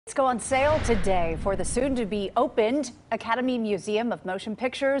Go on sale today for the soon-to-be opened Academy Museum of Motion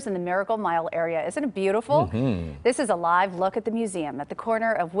Pictures in the Miracle Mile area. Isn't it beautiful? This is a live look at the museum at the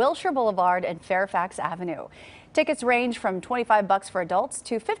corner of Wilshire Boulevard and Fairfax Avenue. Tickets range from $25 for adults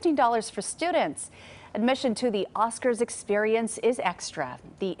to $15 for students. Admission to the Oscars experience is extra.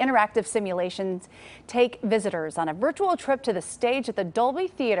 The interactive simulations take visitors on a virtual trip to the stage at the Dolby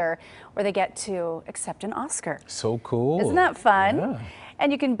Theater, where they get to accept an Oscar. So cool. Isn't that fun? Yeah.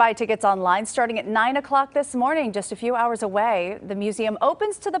 And you can buy tickets online starting at 9 o'clock this morning, just a few hours away. The museum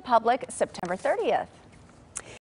opens to the public September 30th.